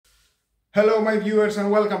Hello my viewers and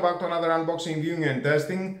welcome back to another unboxing, viewing and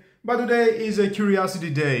testing. But today is a curiosity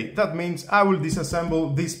day. That means I will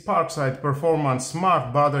disassemble this Parkside Performance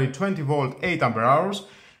Smart Battery 20V 8Ah,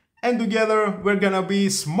 and together we're gonna be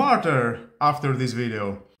smarter after this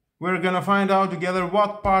video. We're gonna find out together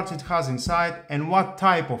what parts it has inside and what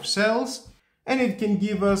type of cells, and it can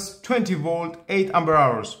give us 20V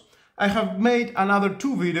 8Ah. I have made another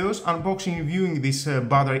two videos unboxing and viewing this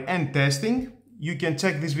battery and testing. You can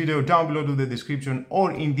check this video down below to the description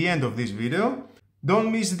or in the end of this video.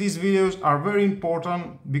 Don't miss these videos, are very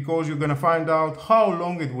important because you're gonna find out how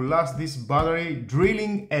long it will last this battery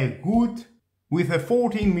drilling a good with a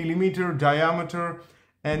 14mm diameter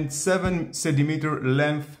and 7cm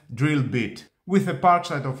length drill bit with a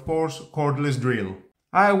Parkside, of course, cordless drill.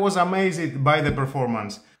 I was amazed by the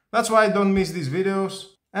performance. That's why don't miss these videos.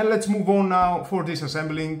 And let's move on now for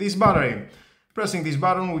disassembling this battery. Pressing this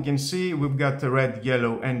button, we can see we've got the red,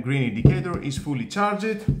 yellow and green indicator is fully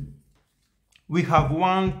charged. We have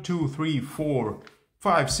 1, 2, 3, 4,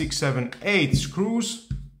 5, 6, 7, 8 screws,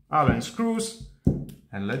 Allen screws,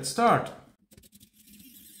 and let's start.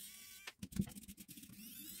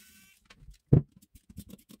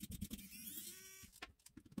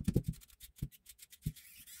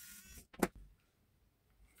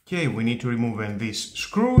 Okay, we need to remove these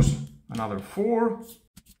screws, another 4.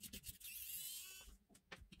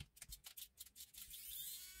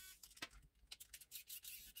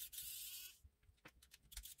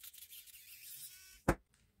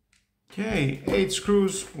 Okay, 8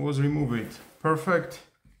 screws was removed. Perfect.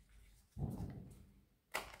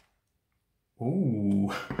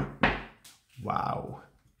 Ooh, wow.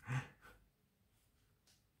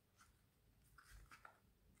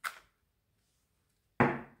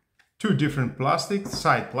 Two different plastics,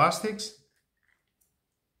 side plastics.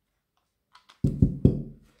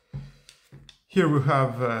 Here we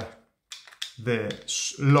have the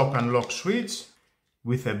lock and lock switch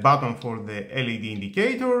with a button for the LED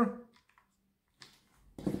indicator.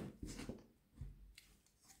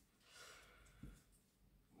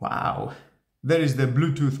 Wow, there is the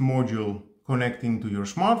Bluetooth module connecting to your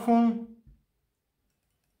smartphone.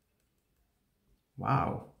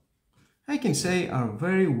 Wow, I can say are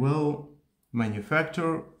very well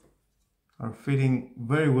manufactured, are fitting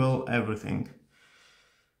very well everything.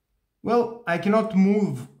 Well, I cannot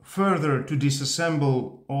move further to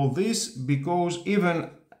disassemble all this because even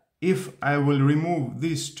if I will remove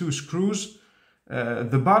these two screws,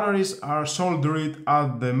 the batteries are soldered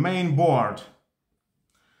at the main board.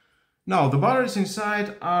 Now, the batteries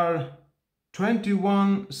inside are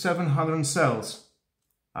 21700 cells,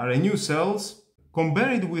 are new cells,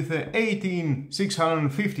 compared with the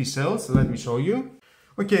 18650 cells. Let me show you.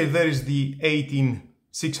 Okay, there is the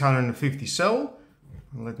 18650 cell.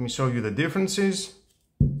 Let me show you the differences.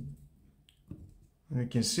 You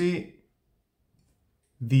can see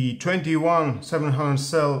the 21700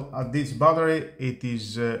 cell at this battery, it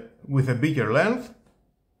is with a bigger length,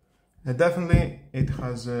 and definitely it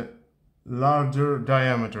has a larger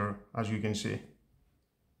diameter, as you can see.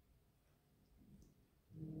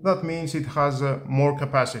 That means it has more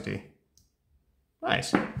capacity.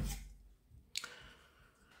 Nice.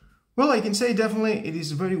 Well, I can say definitely it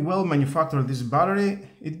is very well manufactured, this battery.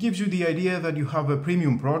 It gives you the idea that you have a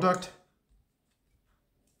premium product.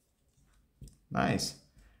 Nice.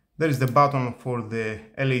 There is the button for the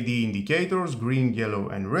LED indicators, green, yellow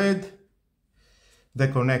and red. The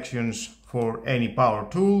connections for any power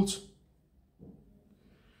tools.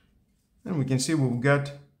 And we can see we've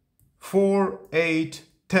got 4, 8,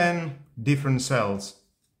 10 different cells.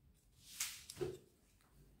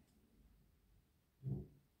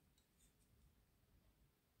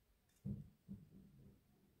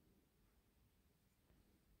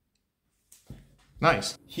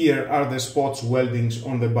 Nice. Here are the spots weldings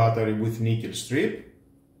on the battery with nickel strip.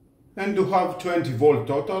 And to have 20V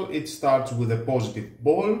total, it starts with a positive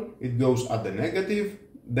pole, it goes at the negative,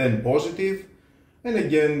 then positive, and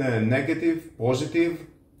again negative, positive,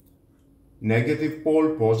 negative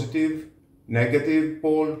pole, positive, negative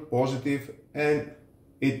pole, positive, and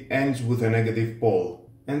it ends with a negative pole.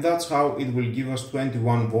 And that's how it will give us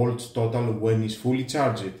 21V total when it's fully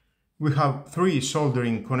charged. We have 3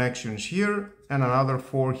 soldering connections here and another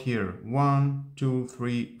 4 here. 1, 2,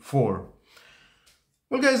 3, 4.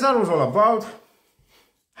 Well guys, that was all about.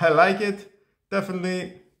 I like it.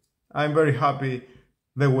 Definitely, I'm very happy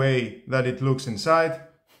the way that it looks inside.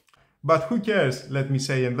 But who cares, let me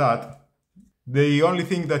say in that. The only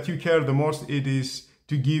thing that you care the most, it is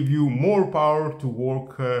to give you more power to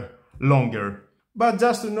work longer. But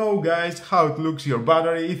just to know guys how it looks your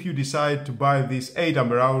battery if you decide to buy this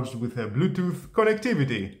 8Ah with a Bluetooth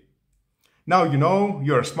connectivity. Now you know,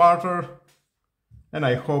 you're smarter, and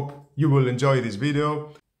I hope you will enjoy this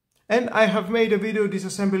video. And I have made a video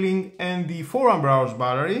disassembling and the 4Ah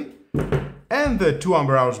battery and the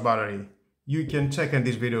 2Ah battery. You can check in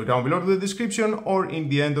this video down below in the description or in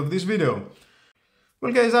the end of this video.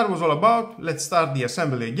 Well guys, that was all about. Let's start the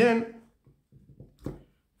assembly again.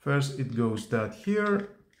 First it goes that here.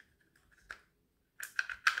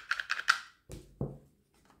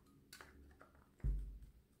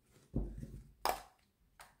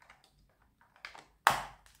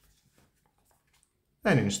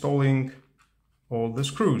 And installing all the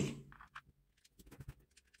screws.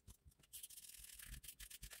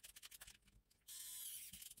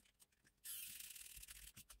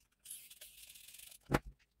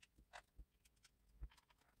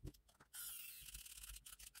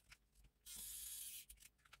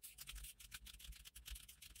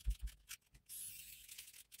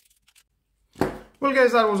 Well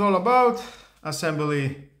guys, that was all about.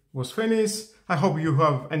 Assembly was finished. I hope you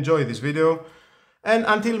have enjoyed this video. And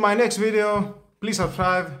until my next video, please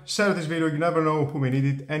subscribe, share this video, you never know who may need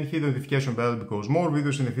it, and hit the notification bell because more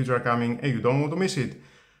videos in the future are coming and you don't want to miss it.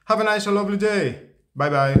 Have a nice and lovely day.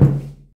 Bye bye.